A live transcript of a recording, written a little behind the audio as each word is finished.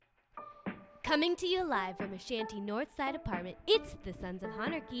Coming to you live from a shanty north side apartment, it's the Sons of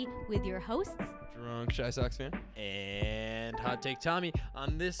Honarchy with your hosts, Drunk Shy Sox fan. And Hot Take Tommy.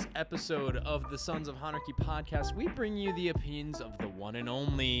 On this episode of the Sons of Honarchy podcast, we bring you the opinions of the one and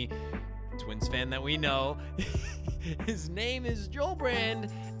only Twins fan that we know. His name is Joel Brand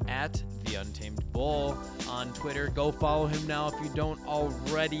at The Untamed Bull on Twitter. Go follow him now if you don't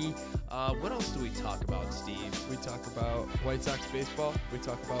already. What else do we talk about, Steve? We talk about White Sox baseball. We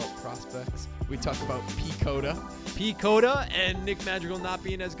talk about prospects. We talk about P. Coda and Nick Madrigal not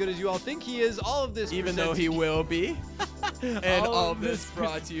being as good as you all think he is. All of this, even though he will be. And all of this brought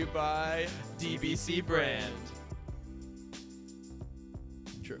brought to you by DBC Brand.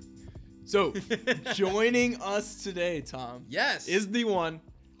 True. So, joining us today, Tom, Yes. is the one,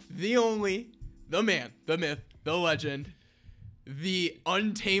 the only, the man, the myth, the legend, the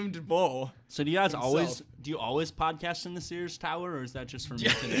Untamed Bull. So do you guys himself. always podcast in the Sears Tower, or is that just for me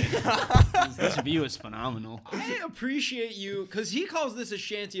today? 'Cause this view is phenomenal. I appreciate you because he calls this a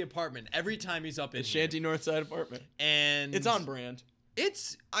shanty apartment every time he's up in The Shanty Northside apartment. and It's on brand.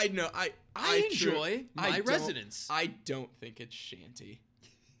 It's I know. I enjoy my don't- residence. I don't think it's shanty.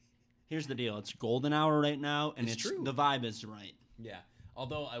 Here's the deal: it's golden hour right now, and It's true. the vibe is right. Yeah.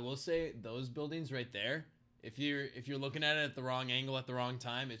 Although I will say those buildings right there, if you're looking at it at the wrong angle at the wrong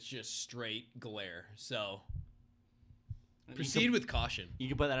time, it's just straight glare. So proceed with caution. You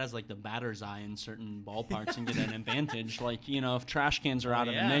could put that as like the batter's eye in certain ballparks and get an advantage. Like, if trash cans are out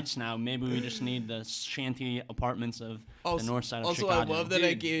of yeah. the mix now, maybe we just need the shanty apartments of the north side of also, Chicago. I love that I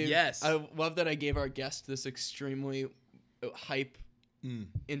Dude, gave. yes. I love that I gave our guest this extremely hype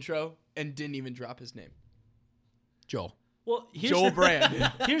intro and didn't even drop his name. Joel. Well, Joel Brand.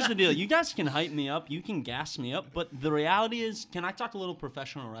 Here's the deal. You guys can hype me up. You can gas me up. But the reality is, can I talk a little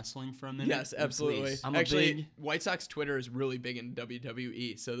professional wrestling for a minute? Yes, absolutely. Please. I'm a Actually, big- White Sox Twitter is really big in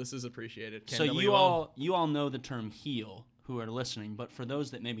WWE, so this is appreciated. So NWO. you all know the term heel who are listening, but for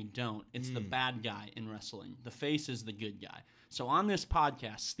those that maybe don't, it's the bad guy in wrestling. The face is the good guy. So on this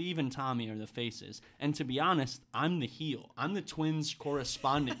podcast, Steve and Tommy are the faces. And to be honest, I'm the heel. I'm the Twins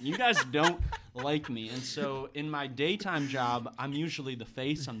correspondent. You guys don't like me. And so in my daytime job, I'm usually the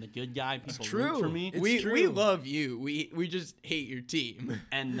face. I'm the good guy. People root for me. we love you. We just hate your team.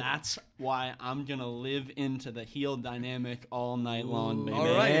 And that's why I'm going to live into the heel dynamic all night long, baby.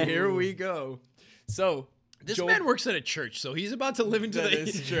 All right, here we go. So This Joel- man works at a church, so he's about to live into That the.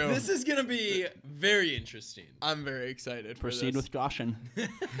 is true. This is gonna be very interesting. I'm very excited. Proceed for with caution.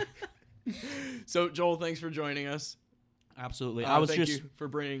 So Joel, thanks for joining us. Absolutely. I was thank just you for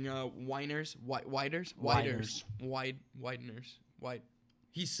bringing wideners.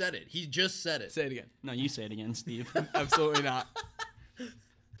 He said it. He just said it. Say it again. No, you say it again, Steve. Absolutely not.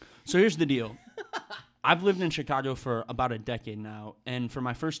 So here's the deal. I've lived in Chicago for about a decade now, and for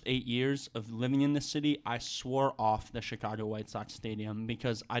my first 8 years of living in this city, I swore off the Chicago White Sox Stadium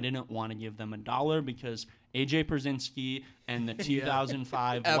because I didn't want to give them $1 because AJ Pierzynski and the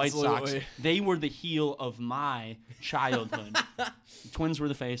 2005 White Sox, Absolutely. they were the heel of my childhood. The Twins were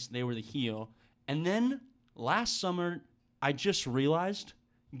the face, they were the heel. And then last summer, I just realized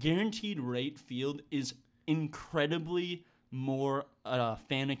Guaranteed Rate Field is incredibly more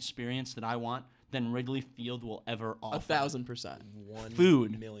fan experience that I want than Wrigley Field will ever offer. 1,000%. 1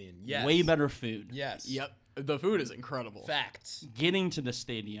 Food. million. Yes. Way better food. Yes. Yep. The food is incredible. Facts. Getting to the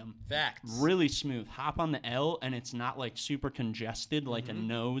stadium, Facts. really smooth. Hop on the L, and it's not like super congested like Mm-hmm. a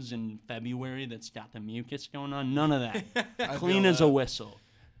nose in February that's got the mucus going on. None of that. I Clean feel as that. a whistle.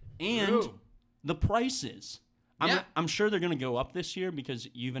 And True. the prices. Yeah. I'm sure they're going to go up this year because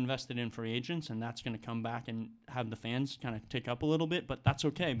you've invested in free agents, and that's going to come back and have the fans kind of tick up a little bit. But that's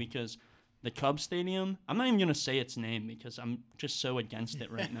okay because the Cubs Stadium, I'm not even going to say its name because I'm just so against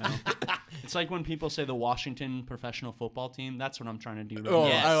it right now. It's like when people say the Washington professional football team. That's what I'm trying to do right Oh, now.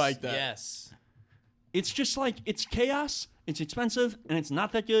 Yes. I like that. Yes. It's just like, it's chaos, it's expensive, and it's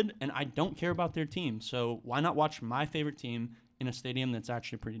not that good, and I don't care about their team. So why not watch my favorite team in a stadium that's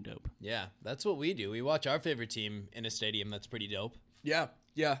actually pretty dope? Yeah. That's what we do. We watch our favorite team in a stadium that's pretty dope. Yeah.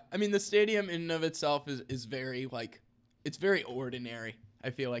 Yeah. I mean, the stadium in and of itself is very, it's very ordinary. I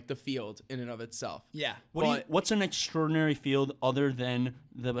feel like the field in and of itself. Yeah. What's an extraordinary field other than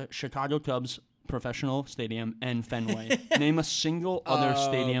the Chicago Cubs professional stadium and Fenway? Name a single other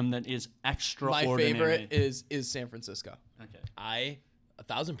stadium that is My extraordinary. favorite is San Francisco. Okay.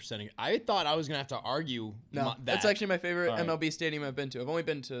 1,000%. I thought I was gonna have to argue. No, that. that's actually my favorite All right. MLB stadium I've been to. I've only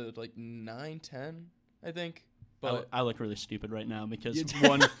been to like 9, 10, I think. But I look really stupid right now because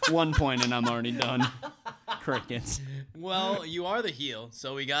one point and I'm already done. Crickets. Well, you are the heel,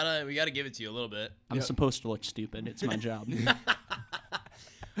 so we gotta give it to you a little bit. I'm supposed to look stupid. It's my job.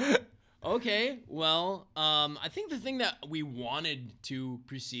 Okay, well, I think the thing that we wanted to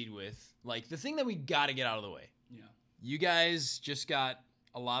proceed with, like the thing that we got to get out of the way. Yeah. You guys just got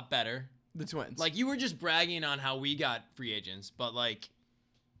a lot better. The Twins. Like you were just bragging on how we got free agents, but like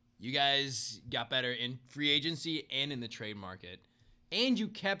you guys got better in free agency and in the trade market. And you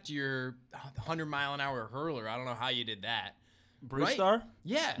kept your 100-mile-an-hour hurler. I don't know how you did that. Brewstar?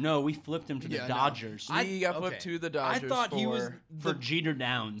 Yeah. No, we flipped him to Yeah, the no. Dodgers he got flipped okay. to the Dodgers. I thought he was for Jeter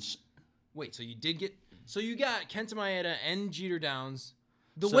Downs. Wait, so you did get... So you got Kenta Maeda and Jeter Downs.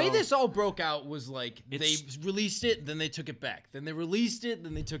 The So- way this all broke out was like they It's- released it, then they took it back. Then they released it,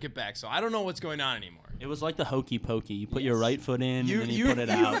 then they took it back. So I don't know what's going on anymore. It was like the hokey pokey. You put your right foot in, You and then you put it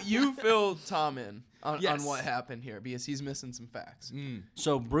out. You filled Tom in on Yes. what happened here because he's missing some facts.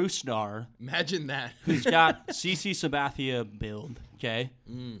 So Brewstar, Imagine that. who's got CC Sabathia build, okay?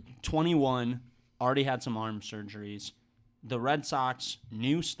 21, already had some arm surgeries. The Red Sox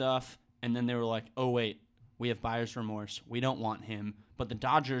knew stuff, and then they were like, oh, wait, we have buyer's remorse. We don't want him. But the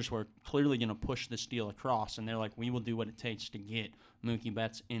Dodgers were clearly going to push this deal across, and they're like, we will do what it takes to get Mookie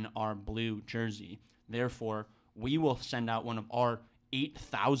Betts in our blue jersey. Therefore, we will send out one of our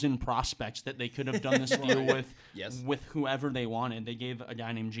 8,000 prospects that they could have done this deal with, Yes. with whoever they wanted. They gave a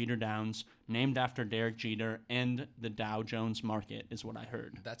guy named Jeter Downs, named after Derek Jeter, and the Dow Jones market is what I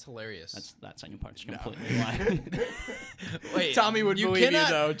heard. That's hilarious. That second part's completely lying. Wait, Tommy would believe you,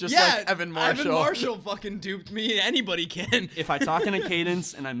 though, just like Evan Marshall. Evan Marshall fucking duped me. Anybody can. If I talk in a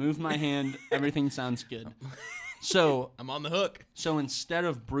cadence and I move my hand, everything sounds good. So I'm on the hook. So instead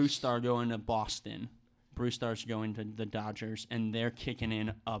of Brewstar going to Boston, Brewstar's going to the Dodgers, and they're kicking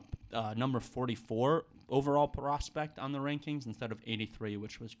in up number 44 overall prospect on the rankings instead of 83,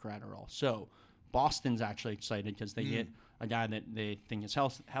 which was Gratterall. So Boston's actually excited because they get a guy that they think is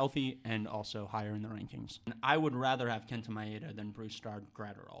healthy and also higher in the rankings. And I would rather have Kenta Maeda than Brewstar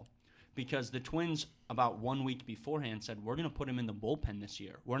Gratterall because the Twins about 1 week beforehand said, we're going to put him in the bullpen this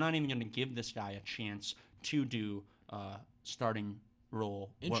year. We're not even going to give this guy a chance to do starting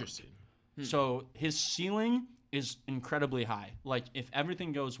role work. Interesting. So his ceiling is incredibly high. Like, if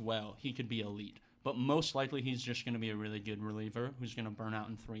everything goes well, he could be elite. But most likely, he's just going to be a really good reliever who's going to burn out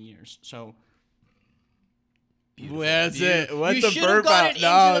in 3 years. So That's it. Let You the should've burp got out. it into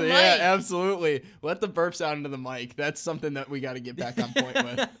No, the yeah, mic. absolutely. Let the burps out into the mic. That's something that we got to get back on point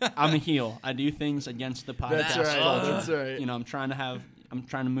with. I'm a heel. I do things against the podcast. That's right. culture. That's right. You know, I'm trying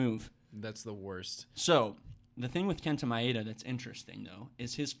to move. That's the worst. So the thing with Kenta Maeda that's interesting, though,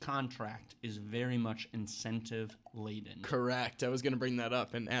 is his contract is very much incentive laden. Correct. I was going to bring that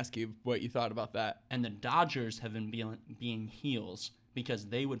up and ask you what you thought about that. And the Dodgers have been being heels because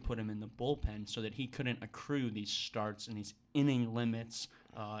they would put him in the bullpen so that he couldn't accrue these starts and these inning limits,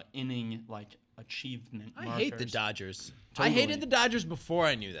 inning like achievement I markers. hate the Dodgers. Totally. I hated the Dodgers before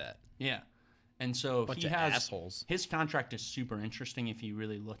I knew that. Yeah. And so Bunch he of has assholes. his contract is super interesting if you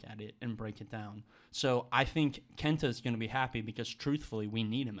really look at it and break it down. So I think Kenta is going to be happy because truthfully we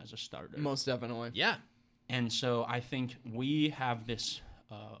need him as a starter. Most definitely. Yeah. And so I think we have this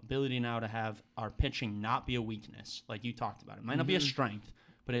ability now to have our pitching not be a weakness, like you talked about. It might not be a strength,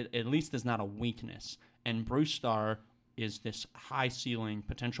 but it at least is not a weakness. And Brewstar is this high ceiling,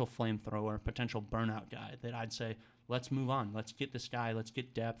 potential flamethrower, potential burnout guy that I'd say, let's move on. Let's get this guy. Let's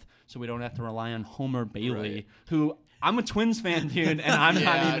get depth so we don't have to rely on Homer Bailey, Right. who I'm a Twins fan, dude, and I'm not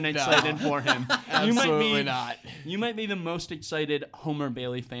Yeah, even no. excited for him. Absolutely not. You might be the most excited Homer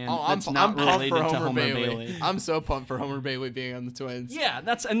Bailey fan Oh, that's I'm not pumped related for to Homer Homer Bailey. Bailey. I'm so pumped for Homer Bailey being on the Twins. Yeah,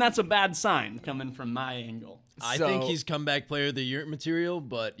 that's a bad sign coming from my angle. I So- think he's comeback player of the year material,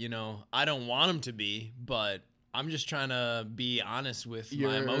 but I don't want him to be, but I'm just trying to be honest with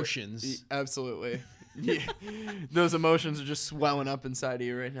my emotions. Absolutely. Yeah. Those emotions are just swelling up inside of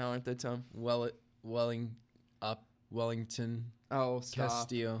you right now, aren't they, Tom? Wellington, Oh, stop.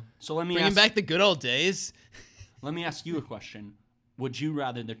 Castillo. So let me Bringing ask, back the good old days. let me ask you a question. Would you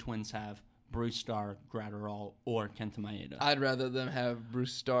rather the Twins have Brewstar, Gratterall, or Kenta Maeda? I'd rather them have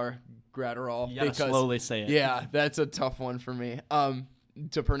Bruce Starr, Gratterall. You gotta slowly say it. Yeah, that's a tough one for me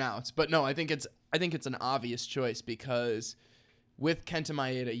to pronounce. But no, I think it's an obvious choice because with Kenta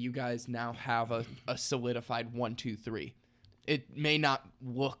Maeda, you guys now have a solidified 1-2-3. It may not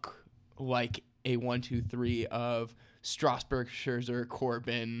look like a 1-2-3 of Strasburg, Scherzer,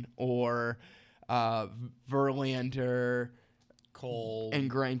 Corbin, or Verlander, Cole. and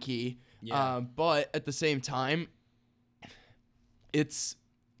Greinke. Yeah. But at the same time, it's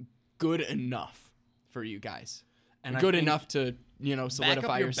good enough for you guys. And I good think- enough to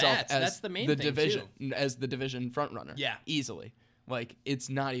solidify your yourself bats. as That's the main thing, division as the division front runner. Yeah. Easily. Like it's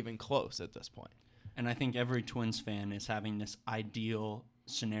not even close at this point. And I think every Twins fan is having this ideal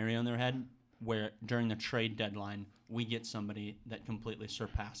scenario in their head where during the trade deadline we get somebody that completely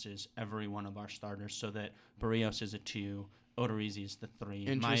surpasses every one of our starters, so that Barrios is a 2, Odorizzi is the 3,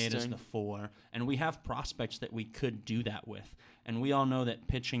 Maeda is the 4, and we have prospects that we could do that with. And we all know that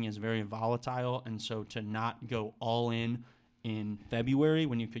pitching is very volatile, and so to not go all in February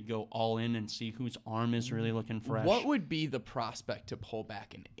when you could go all in and see whose arm is really looking fresh. What would be the prospect to pull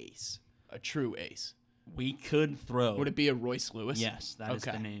back an ace, a true ace? We could throw. Would it be a Royce Lewis? Yes, that is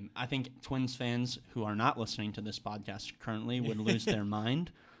the name. I think Twins fans who are not listening to this podcast currently would lose their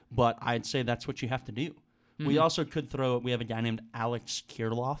mind, but I'd say that's what you have to do. Mm-hmm. We also could throw. We have a guy named Alex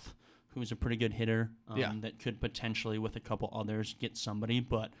Kirilloff, who's a pretty good hitter that could potentially, with a couple others, get somebody.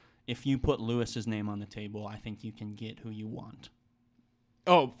 But if you put Lewis's name on the table, I think you can get who you want.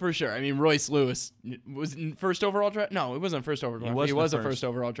 Oh, for sure. I mean, Royce Lewis was in first overall draft. No, it wasn't first overall draft. He was a first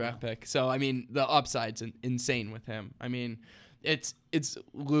overall draft pick. So, I mean, the upside's insane with him. I mean, it's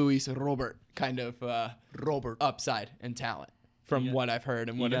Luis Robert kind of upside and talent from what I've heard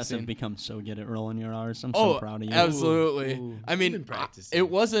and what I've seen. You guys have become so good at rolling your R's. I'm so proud of you. Absolutely. Ooh. I mean, it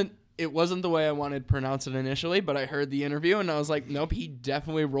wasn't the way I wanted to pronounce it initially, but I heard the interview and I was like, nope, he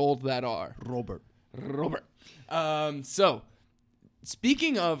definitely rolled that R. Robert. So,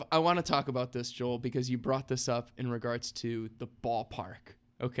 speaking of, I want to talk about this, Joel, because you brought this up in regards to the ballpark,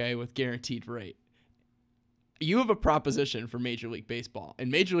 okay, with guaranteed rate. You have a proposition for Major League Baseball, and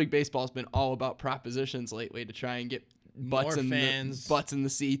Major League Baseball has been all about propositions lately to try and get butts in the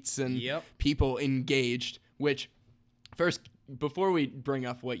seats and people engaged, which, first, before we bring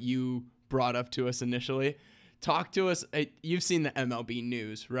up what you brought up to us initially, talk to us. You've seen the MLB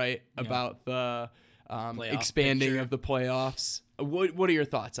news, right, about the expanding of the playoffs. What are your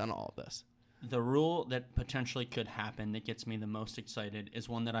thoughts on all of this? The rule that potentially could happen that gets me the most excited is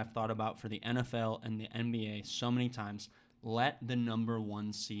one that I've thought about for the NFL and the NBA so many times. Let the number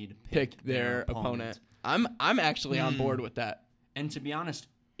 1 seed pick their opponent. I'm actually on board with that. And to be honest,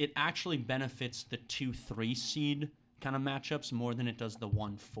 it actually benefits the 2-3 seed kind of matchups more than it does the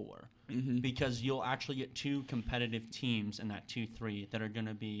 1-4. Mm-hmm. Because you'll actually get 2 competitive teams in that 2-3 that are going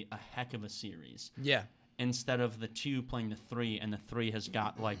to be a heck of a series. Yeah. Instead of the 2 playing the 3, and the 3 has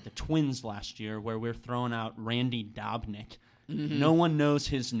got like the Twins last year where we're throwing out Randy Dobnik. Mm-hmm. No one knows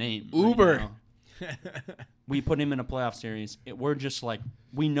his name. Uber. Right we put him in a playoff series. We're just like,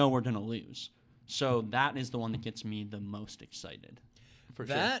 we know we're going to lose. So that is the one that gets me the most excited. For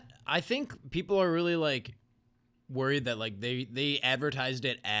sure. That, I think people are really like worried that like they advertised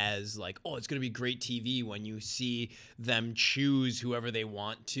it as like, oh, it's going to be great TV when you see them choose whoever they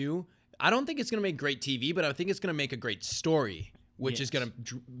want to. I don't think it's going to make great TV, but I think it's going to make a great story, which is going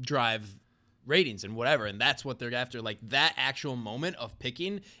to drive ratings and whatever. And that's what they're after. Like that actual moment of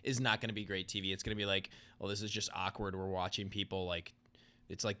picking is not going to be great TV. It's going to be like, oh, this is just awkward. We're watching people like,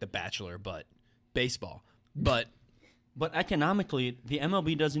 it's like The Bachelor, but baseball. But economically, the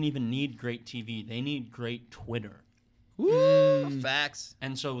MLB doesn't even need great TV. They need great Twitter. Facts.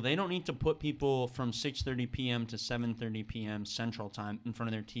 And so they don't need to put people from 6:30 p.m. to 7:30 p.m. Central Time in front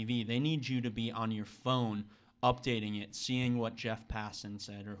of their TV. They need you to be on your phone updating it, seeing what Jeff Passan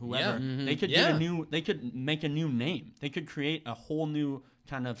said or whoever. Yeah. Mm-hmm. They could get they could make a new name. They could create a whole new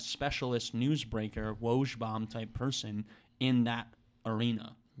kind of specialist newsbreaker, Wojbomb type person in that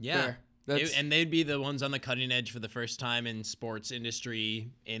arena. Yeah. And they'd be the ones on the cutting edge for the first time in sports industry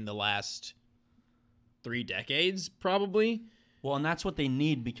in the last 3 decades, probably. Well, and that's what they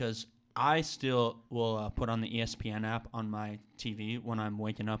need, because I still will put on the ESPN app on my TV when I'm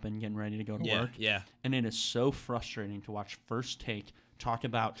waking up and getting ready to go to work. Yeah. And it is so frustrating to watch First Take talk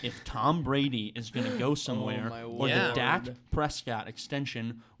about if Tom Brady is going to go somewhere or the Dak Prescott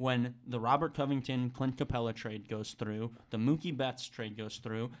extension when the Robert Covington, Clint Capella trade goes through, the Mookie Betts trade goes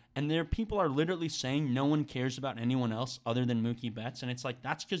through, and there people are literally saying no one cares about anyone else other than Mookie Betts. And it's like,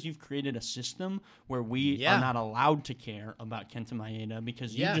 that's because you've created a system where we are not allowed to care about Kenta Maeda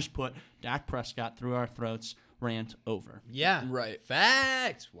because you just put Dak Prescott through our throats. Rant over. Yeah. Right.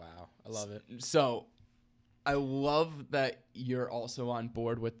 Facts. Wow. I love it. So I love that you're also on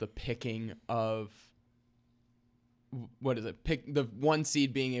board with the picking of, what is it? Pick the 1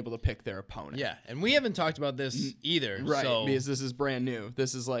 seed being able to pick their opponent. Yeah, and we haven't talked about this either. Right, so. because this is brand new.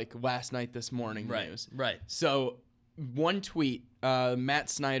 This is like last night, this morning news. Right. So one tweet,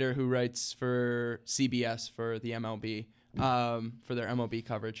 Matt Snyder, who writes for CBS for the MLB, for their MLB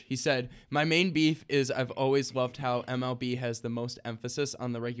coverage, he said, "My main beef is I've always loved how MLB has the most emphasis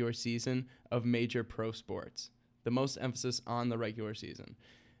on the regular season of major pro sports. The most emphasis on the regular season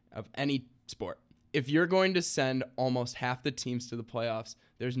of any sport. If you're going to send almost half the teams to the playoffs,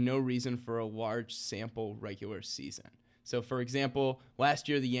 there's no reason for a large sample regular season." So, for example, last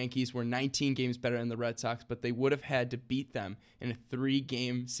year the Yankees were 19 games better than the Red Sox, but they would have had to beat them in a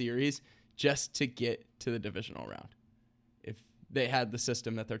 3-game series just to get to the divisional round if they had the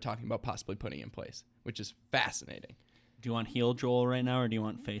system that they're talking about possibly putting in place, which is fascinating. Do you want heel Joel right now, or do you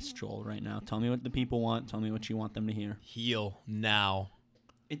want face Joel right now? Tell me what the people want. Tell me what you want them to hear. Heel now.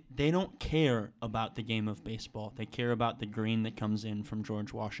 They don't care about the game of baseball. They care about the green that comes in from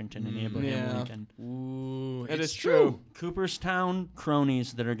George Washington and Abraham Lincoln. Ooh, That it's is true. Cooperstown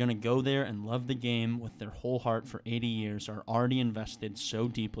cronies that are going to go there and love the game with their whole heart for 80 years are already invested so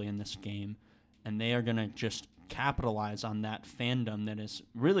deeply in this game, and they are going to just capitalize on that fandom that is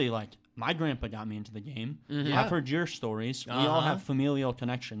really like, my grandpa got me into the game. Mhm. I've heard your stories. We all have familial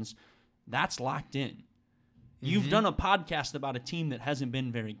connections. That's locked in. You've done a podcast about a team that hasn't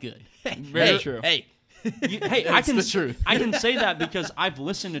been very good. Very true. Hey, Hey, That's the truth. I can say that because I've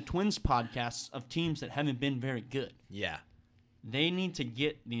listened to Twins podcasts of teams that haven't been very good. yeah. They need to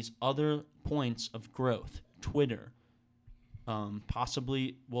get these other points of growth. Twitter.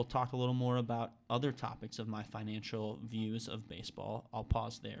 Possibly we'll talk a little more about other topics of my financial views of baseball. I'll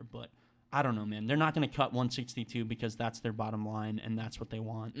pause there, but I don't know, man. They're not going to cut 162 because that's their bottom line and that's what they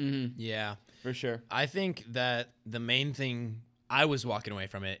want. Yeah. For sure. I think that the main thing I was walking away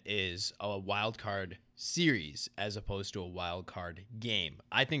from it is a wild card series as opposed to a wild card game.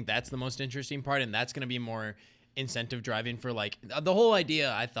 I think that's the most interesting part, and that's going to be more incentive driving for, like, the whole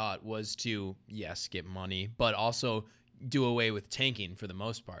idea I thought was to, yes, get money, but also do away with tanking for the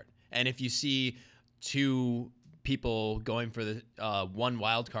most part. And if you see two people going for the one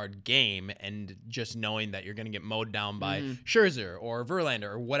wild card game and just knowing that you're going to get mowed down by Scherzer or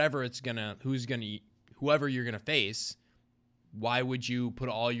Verlander or whatever whoever you're going to face, why would you put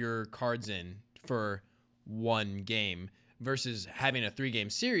all your cards in for one game versus having a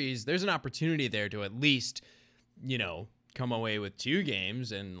 3-game series? There's an opportunity there to at least, come away with 2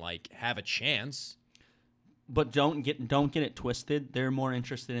 games and like have a chance. But don't get it twisted. They're more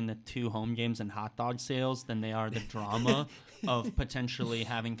interested in the 2 home games and hot dog sales than they are the drama of potentially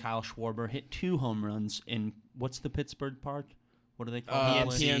having Kyle Schwarber hit 2 home runs in, what's the Pittsburgh Park? What do they call that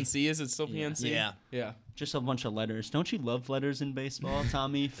place? PNC. Is it still PNC? Yeah. Yeah. Just a bunch of letters. Don't you love letters in baseball,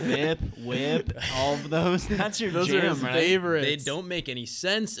 Tommy? FIP, WHIP, all of those. That's your Those jam, are his right? favorites. They don't make any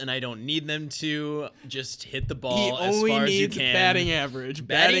sense, and I don't need them to. Just hit the He ball as only far as you needs can. batting average.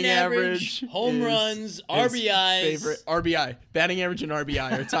 Batting average, home is runs, his RBIs. Favorite RBI. Batting average and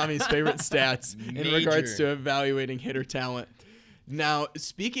RBI are Tommy's favorite stats in regards to Major. evaluating hitter talent. Now,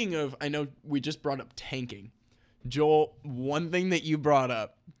 speaking of, I know we just brought up tanking. Joel, one thing that you brought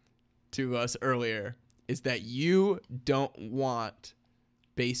up to us earlier is that you don't want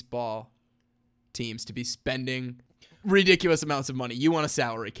baseball teams to be spending ridiculous amounts of money. You want a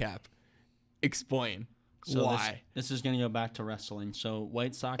salary cap. Explain So why. This is going to go back to wrestling. So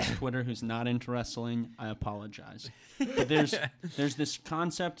White Sox Twitter, who's not into wrestling, I apologize. But there's this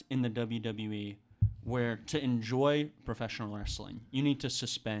concept in the WWE where to enjoy professional wrestling, you need to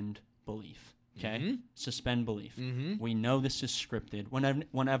suspend belief. Okay? Suspend belief. We know this is scripted.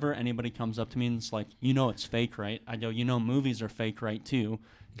 Whenever anybody comes up to me and it's like, it's fake, right? I go, movies are fake, right, too.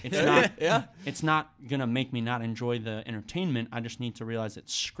 It's not. Yeah. It's not gonna make me not enjoy the entertainment. I just need to realize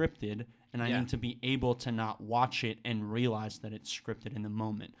it's scripted, and I Yeah. need to be able to not watch it and realize that it's scripted in the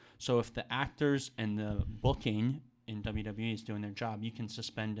moment. So if the actors and the booking in WWE is doing their job, you can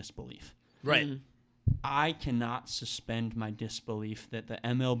suspend disbelief. Right. I cannot suspend my disbelief that the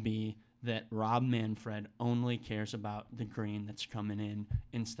MLB, that Rob Manfred only cares about the green that's coming in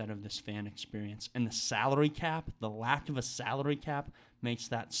instead of this fan experience. And the salary cap, the lack of a salary cap, makes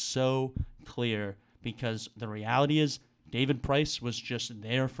that so clear, because the reality is David Price was just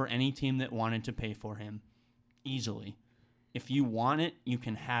there for any team that wanted to pay for him easily. If you want it, you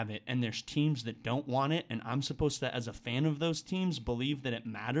can have it. And there's teams that don't want it, and I'm supposed to, as a fan of those teams, believe that it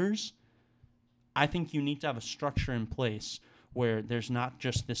matters. I think you need to have a structure in place where there's not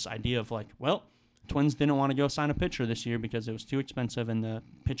just this idea of like, well, Twins didn't want to go sign a pitcher this year because it was too expensive and the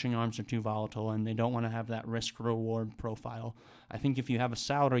pitching arms are too volatile and they don't want to have that risk-reward profile. I think if you have a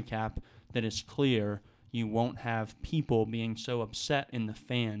salary cap that is clear, you won't have people being so upset in the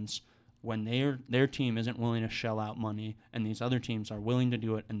fans when their team isn't willing to shell out money and these other teams are willing to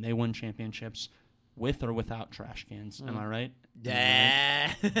do it and they win championships with or without trash cans. Am I right?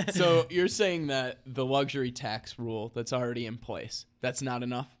 Yeah. So you're saying that the luxury tax rule that's already in place, that's not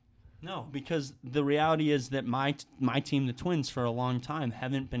enough? No, because the reality is that my team, the Twins, for a long time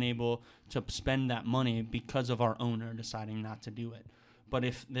haven't been able to spend that money because of our owner deciding not to do it. But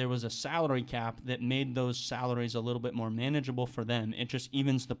if there was a salary cap that made those salaries a little bit more manageable for them, it just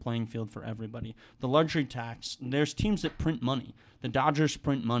evens the playing field for everybody. The luxury tax, there's teams that print money. The Dodgers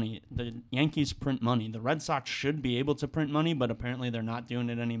print money. The Yankees print money. The Red Sox should be able to print money, but apparently they're not doing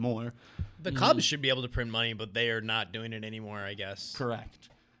it anymore. The Cubs should be able to print money, but they are not doing it anymore, I guess. Correct.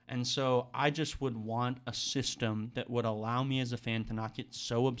 And so I just would want a system that would allow me as a fan to not get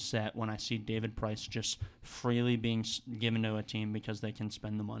so upset when I see David Price just freely being given to a team because they can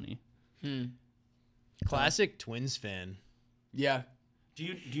spend the money. Classic Twins fan. Yeah. Do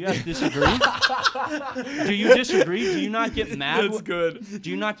you guys disagree? Do you disagree? Do you not get mad? That's good. Do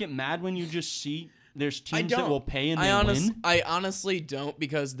you not get mad when you just see there's I teams don't. that will pay and they win? I honestly don't,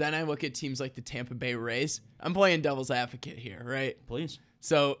 because then I look at teams like the Tampa Bay Rays. I'm playing devil's advocate here, right? Please.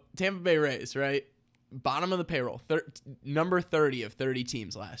 So Tampa Bay Rays, right? Bottom of the payroll, number 30 of 30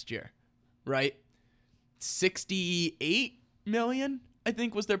 teams last year, right? 68 million, I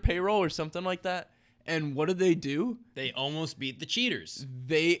think, was their payroll or something like that. And what did they do? They almost beat the Cheaters.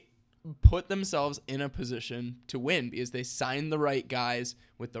 They put themselves in a position to win because they signed the right guys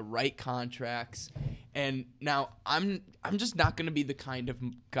with the right contracts. And now I'm just not going to be the kind of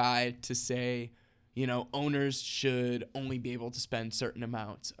guy to say, you know, owners should only be able to spend certain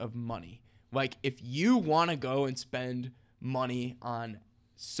amounts of money. Like, if you want to go and spend money on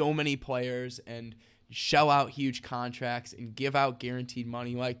so many players and shell out huge contracts and give out guaranteed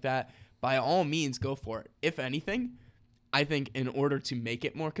money like that, by all means, go for it. If anything, I think in order to make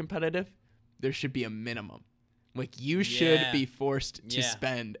it more competitive, there should be a minimum. Like, you should be forced to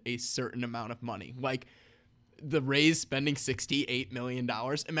spend a certain amount of money. Like, the Rays spending $68 million.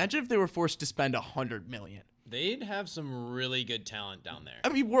 Imagine if they were forced to spend $100 million. They'd have some really good talent down there. I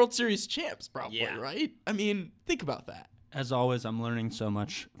mean, World Series champs, probably, Yeah. right? I mean, think about that. As always, I'm learning so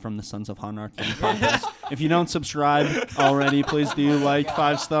much from the Sons of Anarchy podcast. If you don't subscribe already, please do like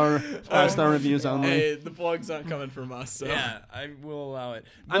 5-star reviews only. Hey, the plug's not coming from us, so. Yeah, I will allow it.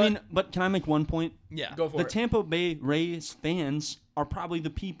 But can I make one point? Yeah. Go for The it. Tampa Bay Rays fans are probably the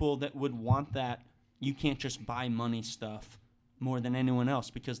people that would want that you can't just buy money stuff more than anyone else,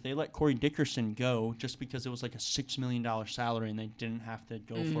 because they let Corey Dickerson go just because it was like a $6 million salary and they didn't have to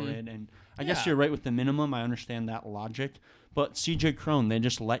go for it. And I guess you're right with the minimum. I understand that logic. But CJ Cron, they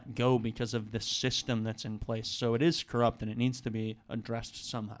just let go because of the system that's in place. So it is corrupt and it needs to be addressed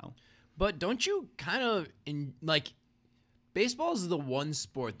somehow. But don't you kind of, baseball is the one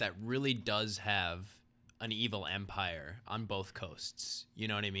sport that really does have an evil empire on both coasts. You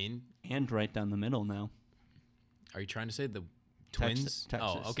know what I mean? And right down the middle now. Are you trying to say the Twins?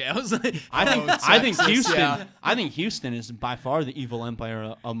 Texas. Oh, okay. I was like, I think Houston. yeah. I think Houston is by far the evil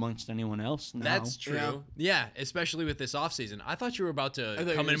empire amongst anyone else now. that's true. Yeah, especially with this offseason. I thought you were about I to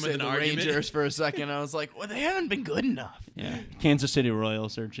thought come you in were with an the argument. Rangers for a second. I was like, well, they haven't been good enough. Yeah. Kansas City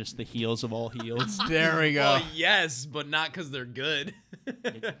Royals are just the heels of all heels. There we go. Well, yes, but not because they're good.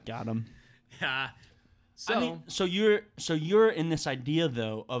 Got them. Yeah. So, I mean, so you're in this idea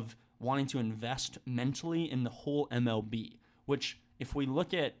though of wanting to invest mentally in the whole MLB, which if we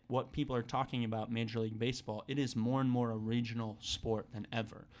look at what people are talking about Major League Baseball, it is more and more a regional sport than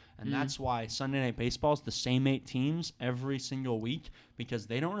ever. And that's why Sunday Night Baseball is the same 8 teams every single week, because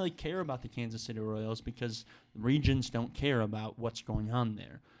they don't really care about the Kansas City Royals because regions don't care about what's going on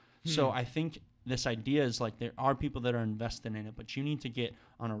there. So I think this idea is like there are people that are invested in it, but you need to get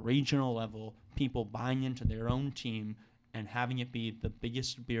on a regional level people buying into their own team and having it be the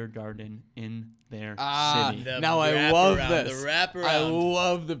biggest beer garden in their city. Now I love wraparound, this. the wraparound. I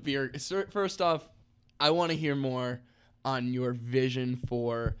love the beer. First off, I want to hear more on your vision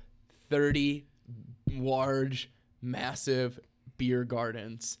for 30 large, massive beer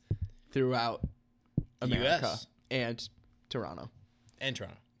gardens throughout America US. and Toronto. and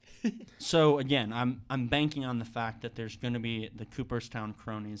Toronto. So again, I'm banking on the fact that there's going to be the Cooperstown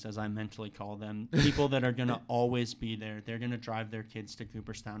cronies, as I mentally call them, people that are going to always be there. They're going to drive their kids to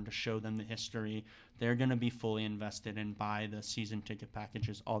Cooperstown to show them the history. They're going to be fully invested and buy the season ticket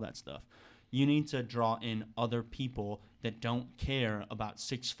packages, all that stuff. You need to draw in other people that don't care about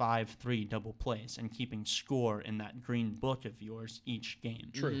 6-5-3 double plays and keeping score in that green book of yours each game.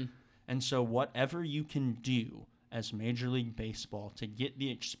 True. And so whatever you can do as Major League Baseball to get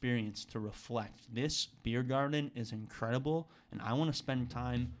the experience to reflect this beer garden is incredible, and I want to spend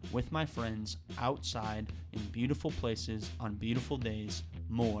time with my friends outside in beautiful places on beautiful days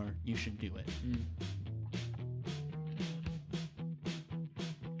more. You should do it.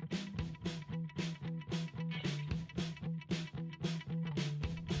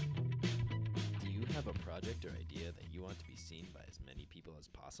 Do you have a project or idea that you want to be seen by as many people as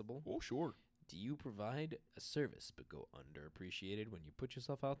possible? Oh, sure. Do you provide a service but go underappreciated when you put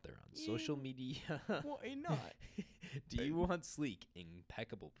yourself out there on social media? Why not? Do you want sleek,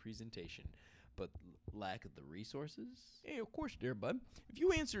 impeccable presentation but lack the resources? Hey, of course, dear bud. If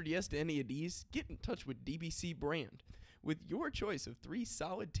you answered yes to any of these, get in touch with DBC Brand. With your choice of 3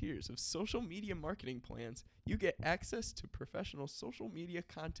 solid tiers of social media marketing plans, you get access to professional social media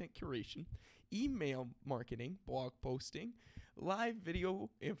content curation, email marketing, blog posting, live video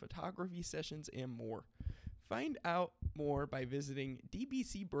and photography sessions, and more. Find out more by visiting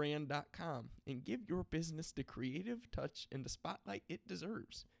dbcbrand.com and give your business the creative touch and the spotlight it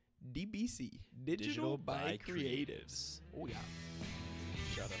deserves. DBC, Digital by Creatives. Oh, yeah.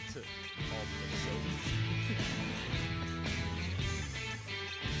 Shout out to all the Minnesotans.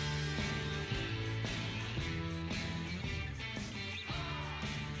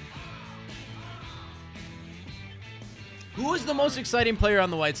 Who was the most exciting player on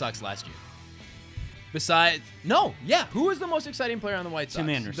the White Sox last year? Who was the most exciting player on the White Sox? Tim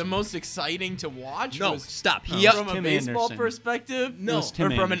Anderson. The most exciting to watch No, was stop. from a Tim baseball Anderson. perspective, No. It was or Tim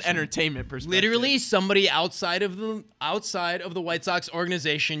from an Anderson. entertainment perspective. Literally, somebody outside of the White Sox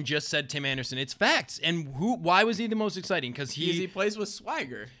organization just said Tim Anderson. It's facts. And why was he the most exciting? Because he plays with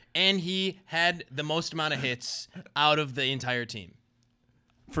swagger. he had the most amount of hits out of the entire team.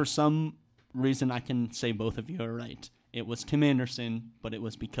 For some reason, I can say both of you are right. It was Tim Anderson, but it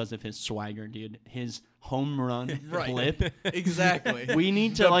was because of his swagger, dude. His home run flip. Exactly. We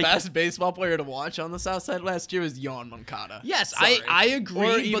need to the like best baseball player to watch on the South Side last year was Yohan Moncada. Yes, Sorry. I agree,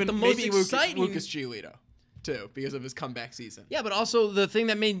 Or but even the most maybe exciting... Lucas Giolito, too, because of his comeback season. Yeah, but also the thing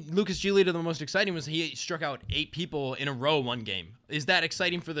that made Lucas Giolito the most exciting was he struck out 8 people in a row one game. Is that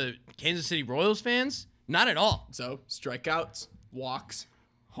exciting for the Kansas City Royals fans? Not at all. So, strikeouts, walks,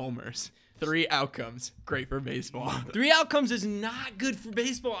 homers. 3 outcomes. Great for baseball. 3 outcomes is not good for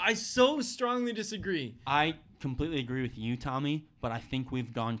baseball. I so strongly disagree. I completely agree with you, Tommy, but I think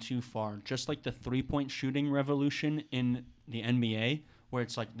we've gone too far. Just like the 3-point shooting revolution in the NBA, where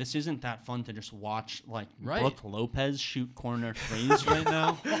it's like, this isn't that fun to just watch like Right. Brooke Lopez shoot corner threes right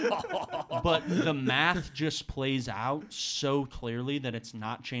now. But the math just plays out so clearly that it's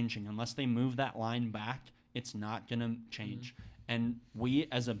not changing. Unless they move that line back, it's not going to change. And we,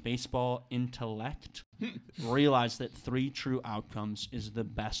 as a baseball intellect, realize that 3 true outcomes is the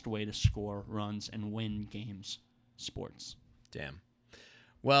best way to score runs and win games. Sports. Damn.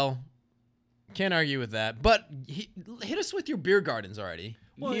 Well, can't argue with that. But hit us with your beer gardens already.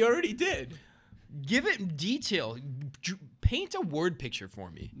 He already did. Give it detail. Paint a word picture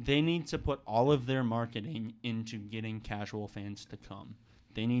for me. They need to put all of their marketing into getting casual fans to come.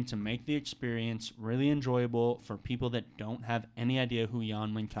 They need to make the experience really enjoyable for people that don't have any idea who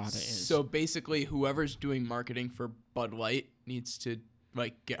Yohan Moncada is. So basically, whoever's doing marketing for Bud Light needs to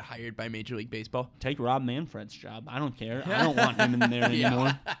get hired by Major League Baseball. Take Rob Manfred's job. I don't care. I don't want him in there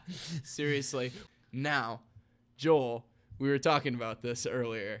anymore. Seriously. Now, Joel, we were talking about this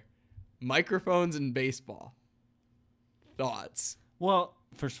earlier. Microphones in baseball. Thoughts? Well,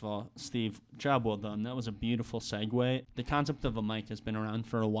 first of all, Steve, job well done. That was a beautiful segue. The concept of a mic has been around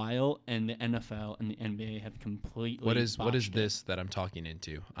for a while, and the NFL and the NBA have completely What is botched it. this that I'm talking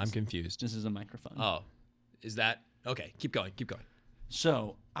into? I'm confused. This is a microphone. Oh, is that okay? Keep going.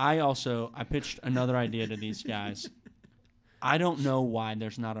 So I pitched another idea to these guys. I don't know why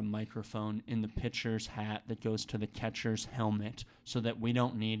there's not a microphone in the pitcher's hat that goes to the catcher's helmet so that we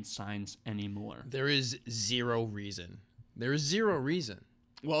don't need signs anymore. There is zero reason.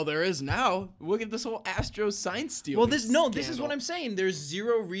 Well, there is now. Look at this whole Astros sign steal. Well, this is what I'm saying. There's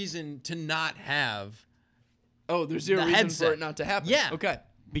zero reason to not have. Oh, there's zero the reason headset. for it not to happen. Yeah. Okay.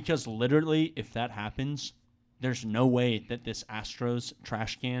 Because literally, if that happens, there's no way that this Astros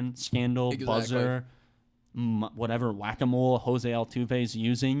trash can scandal, Exactly. buzzer, whatever whack-a-mole Jose Altuve is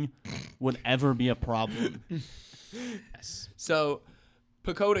using would ever be a problem. Yes. So,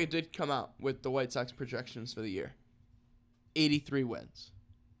 Pacoda did come out with the White Sox projections for the year. 83 wins.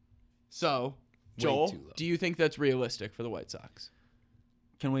 So, Joel, too low. do you think that's realistic for the White Sox?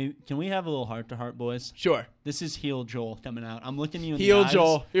 Can we have a little heart-to-heart, boys? Sure. This is heel Joel coming out. I'm looking you in Heel the eyes.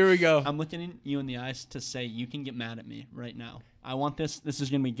 Joel. Here we go. I'm looking in you in the eyes to say you can get mad at me right now. I want this. This is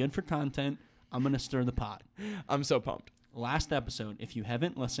going to be good for content. I'm going to stir the pot. I'm so pumped. Last episode, if you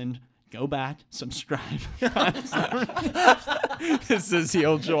haven't listened, go back, subscribe. This is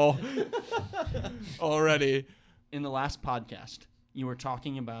heel Joel. Already. In the last podcast, you were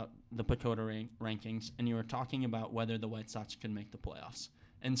talking about the Pacoda rankings, and you were talking about whether the White Sox could make the playoffs.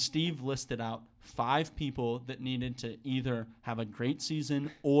 And Steve listed out 5 people that needed to either have a great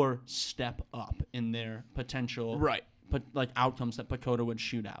season or step up in their potential Right. outcomes that Pacoda would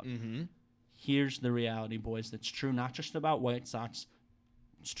shoot out. Mm-hmm. Here's the reality, boys. That's true not just about White Sox.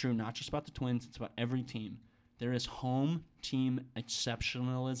 It's true not just about the Twins. It's about every team. There is home team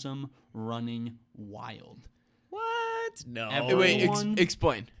exceptionalism running wild. What? No. Every- Wait, Everyone-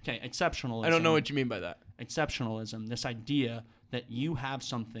 explain. Okay, exceptionalism. I don't know what you mean by that. Exceptionalism, this idea that you have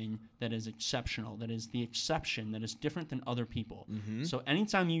something that is exceptional, that is the exception, that is different than other people. So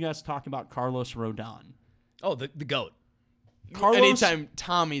anytime you guys talk about Carlos Rodon, Oh, the GOAT. Anytime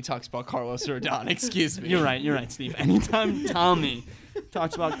Tommy talks about Carlos Rodon, excuse me. You're right, Steve. Anytime Tommy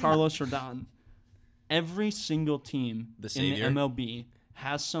talks about Carlos Rodon, every single team The in the savior. MLB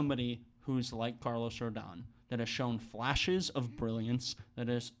has somebody who's like Carlos Rodon that has shown flashes of brilliance, that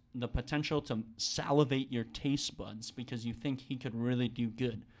has the potential to salivate your taste buds because you think he could really do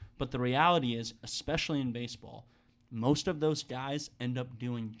good. But the reality is, especially in baseball, most of those guys end up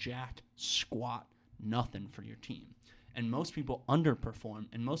doing jack squat nothing for your team. And most people underperform,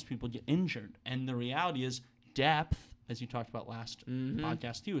 and most people get injured. And the reality is, depth, as you talked about last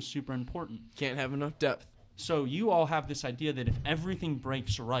podcast too, is super important. Can't have enough depth. So you all have this idea that if everything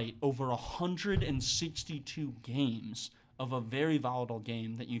breaks right over 162 games of a very volatile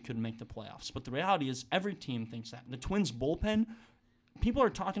game, that you could make the playoffs. But the reality is, every team thinks that. The Twins bullpen, people are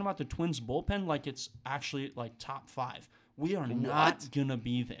talking about the Twins bullpen like it's actually like top 5. We are not gonna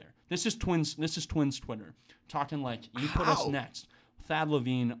be there. This is Twins Twitter talking like, you put us How? next. Thad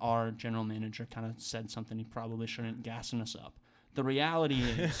Levine, our general manager, kind of said something he probably shouldn't, gassing us up. The reality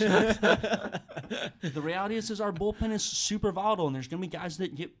is, our bullpen is super volatile, and there's gonna be guys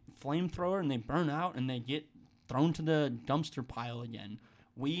that get flamethrower and they burn out and they get thrown to the dumpster pile again.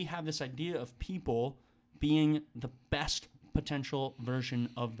 We have this idea of people being the best potential version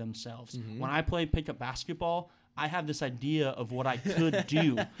of themselves. When I play pickup basketball, I have this idea of what I could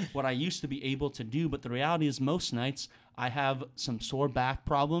do, what I used to be able to do, but the reality is most nights I have some sore back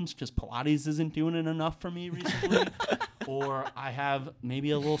problems because Pilates isn't doing it enough for me recently, or I have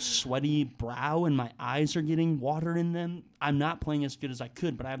maybe a little sweaty brow and my eyes are getting water in them. I'm not playing as good as I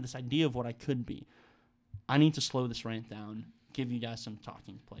could, but I have this idea of what I could be. I need to slow this rant down, give you guys some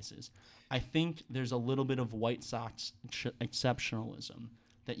talking places. I think there's a little bit of White Sox exceptionalism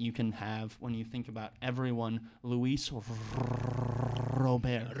that you can have when you think about everyone, Luis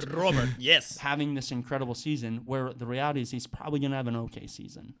Robert, Yes. having this incredible season, where the reality is he's probably going to have an okay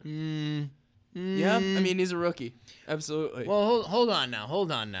season. Yeah, I mean, he's a rookie. Absolutely. Well, hold on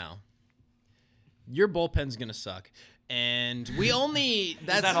now. Your bullpen's gonna suck, and we only.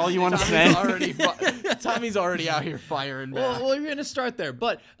 Is that all you want to say? Tommy's already out here firing back. Well, we're gonna start there,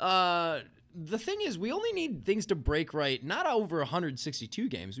 but the thing is, we only need things to break right, not over 162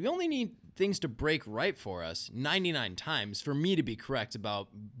 games. We only need things to break right for us 99 times for me to be correct about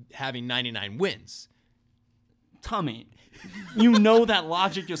having 99 wins. Tommy, you know that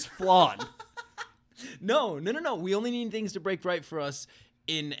logic is flawed. No. We only need things to break right for us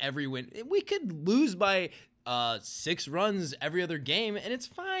in every win. We could lose by 6 runs every other game, and it's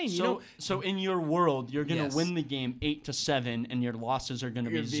fine. So in your world, you're gonna Yes. win the game 8-7, and your losses are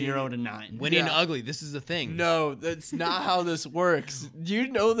gonna be 0-9. winning Yeah. ugly. This is the thing. No, that's not how this works. Do you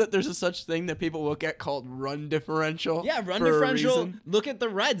know that there's a such thing that people look at called run differential? Yeah, run for a differential. reason? Look at the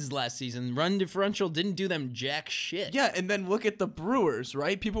Reds last season. Run differential didn't do them jack shit. Yeah, and then look at the Brewers,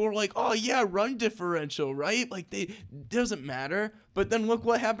 right? People were like, "Oh yeah, run differential, right?" Like doesn't matter. But then look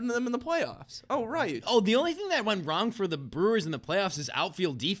what happened to them in the playoffs. Oh right. Oh, the only thing that went wrong for the Brewers in the playoffs is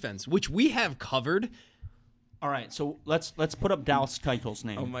outfield defense, which we have covered. All right, so let's put up Dallas Keuchel's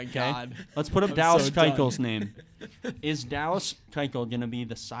name. Oh my okay? God. Let's put up I'm Dallas so done. Keuchel's name. Is Dallas Keuchel going to be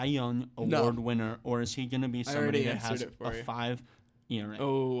the Cy Young Award winner, or is he going to be somebody already that has answered it for a you. 5 ERA?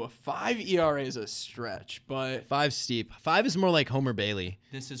 Oh, a 5 ERA is a stretch, but 5 steep. 5 is more like Homer Bailey.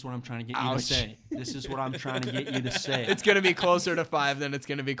 This is what I'm trying to get you Ouch. to say. This is what I'm trying to get you to say. it's gonna be closer to 5 than it's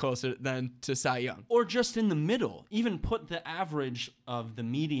gonna be closer than to Cy Young. Or just in the middle. Even put the average of the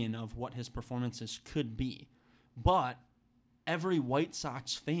median of what his performances could be. But every White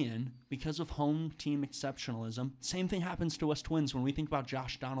Sox fan, because of home team exceptionalism, same thing happens to us Twins when we think about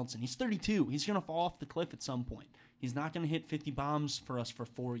Josh Donaldson. He's 32. He's going to fall off the cliff at some point. He's not going to hit 50 bombs for us for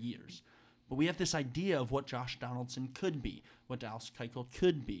 4 years. But we have this idea of what Josh Donaldson could be, what Dallas Keuchel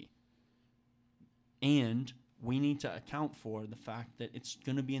could be. And we need to account for the fact that it's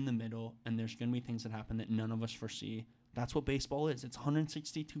going to be in the middle and there's going to be things that happen that none of us foresee. That's what baseball is. It's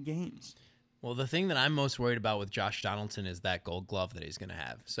 162 games. Well, the thing that I'm most worried about with Josh Donaldson is that Gold Glove that he's going to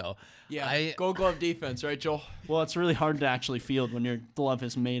have. So, Yeah, Gold Glove defense, right, Joel? Well, it's really hard to actually field when your glove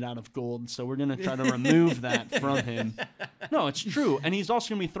is made out of gold, so we're going to try to remove that from him. No, it's true. And he's also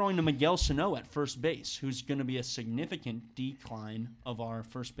going to be throwing to Miguel Sano at first base, who's going to be a significant decline of our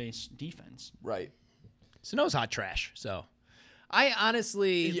first base defense. Right. Sano's hot trash. So, I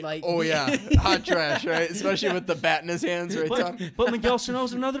honestly like. Oh, yeah. Hot trash, right? Especially with the bat in his hands, right, Tom? But Miguel Sano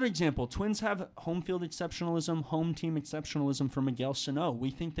is another example. Twins have home field exceptionalism, home team exceptionalism for Miguel Sano.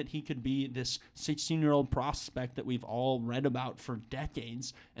 We think that he could be this 16-year-old prospect that we've all read about for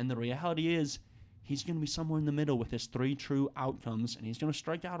decades. And the reality is he's going to be somewhere in the middle with his 3 true outcomes, and he's going to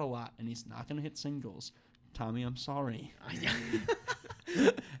strike out a lot, and he's not going to hit singles. Tommy, I'm sorry.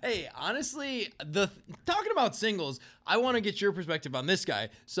 Hey, honestly, talking about singles, I want to get your perspective on this guy.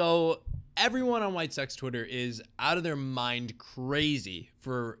 So everyone on White Sox Twitter is out of their mind crazy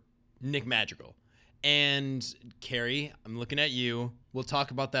for Nick Madrigal. And Carrie, I'm looking at you. We'll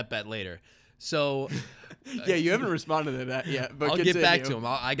talk about that bet later. So Yeah, you haven't responded to that yet, but I'll continue. get back to him.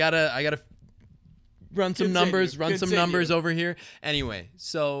 I gotta run some numbers over here. Anyway,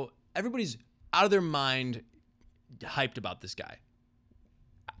 so everybody's out of their mind hyped about this guy.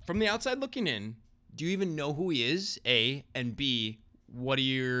 From the outside looking in, do you even know who he is, A, and B, what are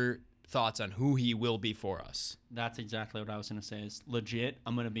your thoughts on who he will be for us? That's exactly what I was going to say. Is legit.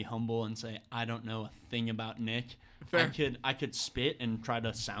 I'm going to be humble and say I don't know a thing about Nick. Fair. I could spit and try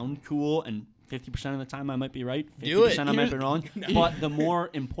to sound cool, and 50% of the time I might be right. 50% Do it. I might be wrong. But the more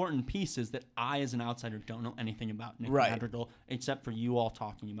important piece is that I, as an outsider, don't know anything about Nick Right. Madrigal except for you all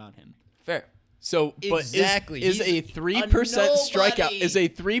talking about him. Fair. So, but Exactly. is a He's 3% a strikeout nobody. is a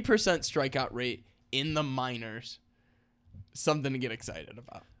 3% strikeout rate in the minors something to get excited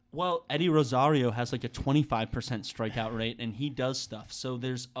about? Well, Eddie Rosario has like a 25% strikeout rate, and he does stuff. So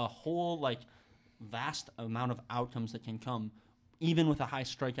there's a whole vast amount of outcomes that can come, even with a high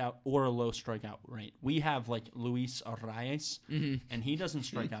strikeout or a low strikeout rate. We have Luis Arraez, and he doesn't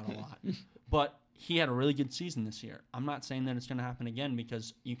strike out a lot, but he had a really good season this year. I'm not saying that it's going to happen again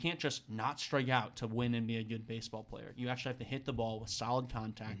because you can't just not strike out to win and be a good baseball player. You actually have to hit the ball with solid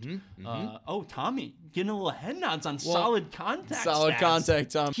contact. Tommy, getting a little head nods on solid contact. Solid stats.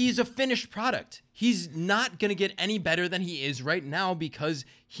 contact, Tom. He's a finished product. He's not going to get any better than he is right now because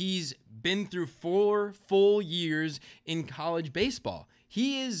he's been through 4 full years in college baseball.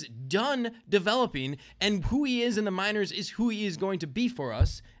 He is done developing, and who he is in the minors is who he is going to be for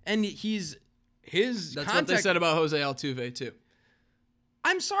us. And his That's what they said about Jose Altuve, too.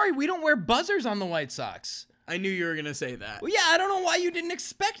 I'm sorry, we don't wear buzzers on the White Sox. I knew you were going to say that. Well, yeah, I don't know why you didn't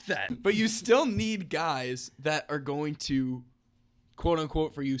expect that. But you still need guys that are going to, quote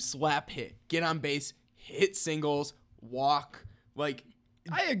unquote, for you, slap hit, get on base, hit singles, walk.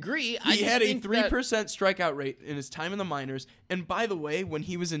 I agree. He had a 3% strikeout rate in his time in the minors. And by the way, when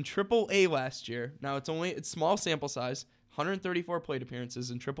he was in AAA last year, now it's small sample size, 134 plate appearances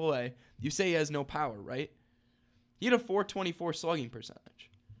in AAA. You say he has no power, right? He had a 424 slugging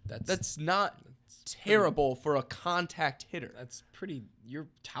percentage. That's not terrible for a contact hitter. That's pretty. You're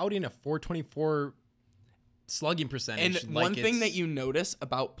touting a 424 slugging percentage. And one thing that you notice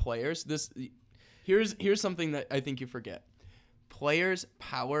about players, here's something that I think you forget. Players'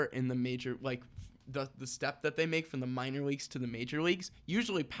 power in the major, the step that they make from the minor leagues to the major leagues,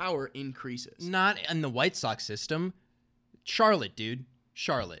 usually power increases. not in the White Sox system. Charlotte, dude.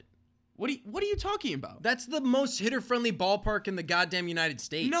 Charlotte. What are you talking about? That's the most hitter-friendly ballpark in the goddamn United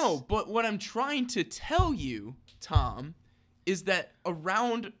States. No, but what I'm trying to tell you, Tom, is that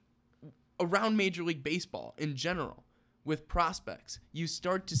around Major League Baseball in general, with prospects, you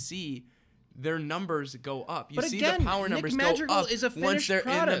start to see their numbers go up. You But see again, the power Nick numbers Madrigal go up is a once finished they're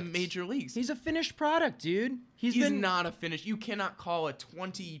product. in the major leagues. He's a finished product, dude. He's not a finished. You cannot call a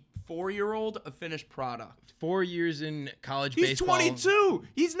 24-year-old a finished product. 4 years in college He's baseball. 22.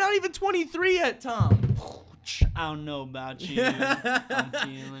 He's not even 23 yet, Tom. I don't know about you. I'm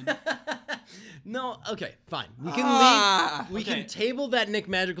feeling. No, okay, fine. We can Ah. leave. We Okay. can table that Nick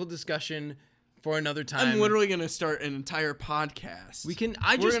Madrigal discussion for another time. I'm literally gonna start an entire podcast.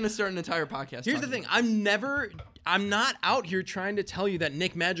 We're gonna start an entire podcast. Here's the talking thing. about I'm not out here trying to tell you that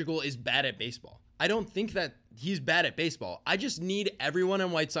Nick Madrigal is bad at baseball. I don't think that he's bad at baseball. I just need everyone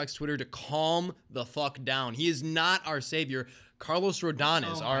on White Sox Twitter to calm the fuck down. He is not our savior. Carlos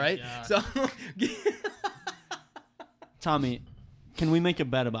Rodon is, all right? God. So Tommy, Can we make a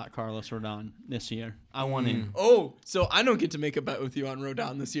bet about Carlos Rodon this year? I want in. Oh, so I don't get to make a bet with you on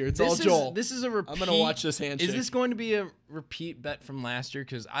Rodon this year. It's all Joel. This is a repeat. I'm gonna watch this handshake. Is this going to be a repeat bet from last year?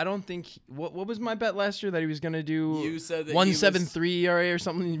 Because I don't think what was my bet last year that he was going to do? You said that 1.73 ERA or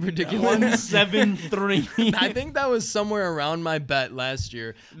something ridiculous. 1.73. I think that was somewhere around my bet last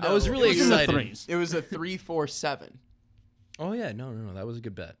year. I No, was really it was in the excited. threes. It was a 3.47. Oh yeah, no, that was a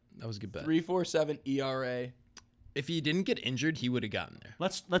good bet. That was a good bet. 3.47 ERA. If he didn't get injured, he would have gotten there.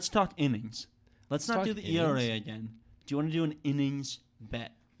 Let's talk innings. Let's not talk do the innings. ERA again. Do you want to do an innings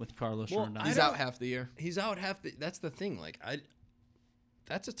bet with Carlos Well, Rodon? He's out half the year. He's out half the. That's the thing.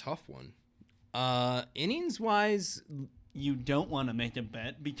 That's a tough one. Innings wise, You don't want to make a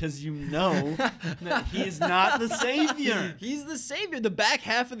bet because you know that he is not the savior. he's the savior. The back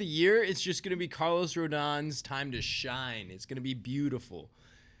half of the year, it's just going to be Carlos Rodon's time to shine. It's going to be beautiful.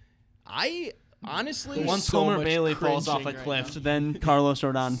 I honestly, Once so Homer much Bailey falls off a cringing right cliff, now. then Carlos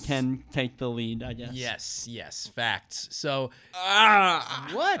Rodon can take the lead, I guess. yes, facts. So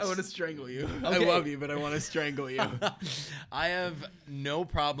what? I want to strangle you. I Okay. love you, but I want to strangle you. I have no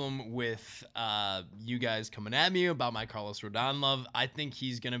problem with you guys coming at me about my Carlos Rodon love. I think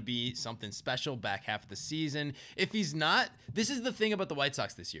he's going to be something special back half of the season. If he's not, this is the thing about the White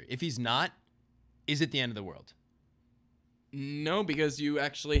Sox this year. If he's not, is it the end of the world? No, because you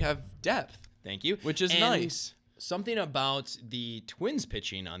actually have depth, Thank you. which is And nice. Something about the Twins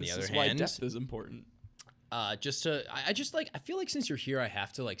pitching, on the This other is why hand, depth is important. I feel like since you're here, I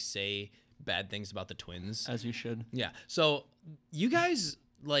have to say bad things about the Twins. As you should. Yeah. So you guys,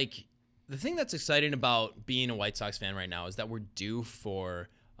 the thing that's exciting about being a White Sox fan right now is that we're due for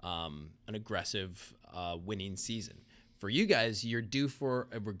an aggressive winning season. For you guys, you're due for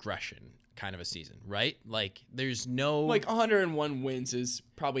a regression kind of a season, right? There's no 101 wins is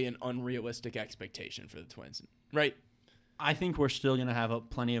probably an unrealistic expectation for the Twins, right? I think we're still going to have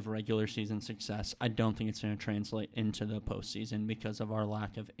plenty of regular season success. I don't think it's going to translate into the postseason because of our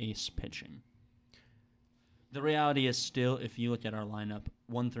lack of ace pitching. The reality is still, if you look at our lineup,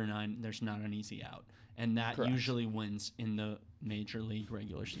 1 through 9, there's not an easy out. And that Correct. usually wins in the Major League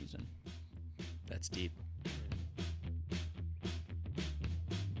regular season. That's deep.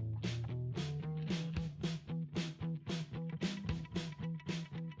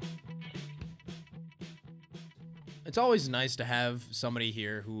 It's always nice to have somebody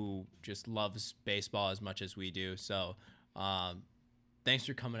here who just loves baseball as much as we do. So, thanks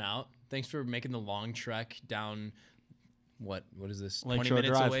for coming out. Thanks for making the long trek down. What is this? Lakeshore 20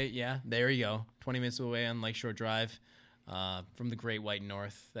 minutes Drive. away. Yeah, there you go. 20 minutes away on Lakeshore Drive, from the Great White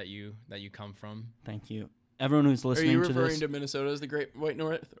North that you come from. Thank you. Everyone who's Are listening you to referring this, to Minnesota as the Great White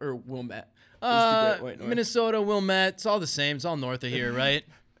North or Wilmette? as the Great White North? Minnesota, Wilmette. It's all the same. It's all north of here, right?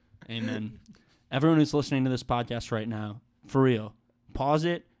 amen. Everyone who's listening to this podcast right now, for real, pause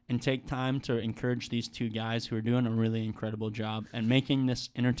it and take time to encourage these two guys who are doing a really incredible job and making this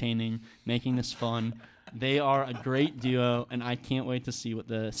entertaining, making this fun. They are a great duo, and I can't wait to see what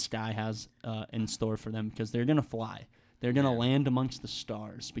the sky has in store for them because they're going to fly. They're going to land amongst the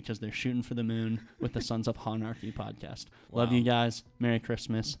stars because they're shooting for the moon with the Sons of Honarchy podcast. Love you guys. Merry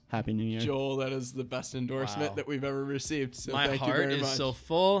Christmas. Happy New Year. Joel, that is the best endorsement Wow. that we've ever received. So My thank you heart very is much. so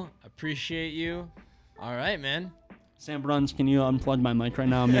full. Appreciate you. All right, man. Sam Bruns, can you unplug my mic right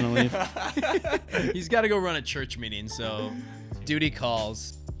now? I'm going to leave. He's got to go run a church meeting, so duty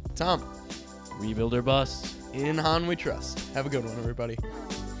calls. Tom, Rebuild or bust. in Han we trust. Have a good one, everybody.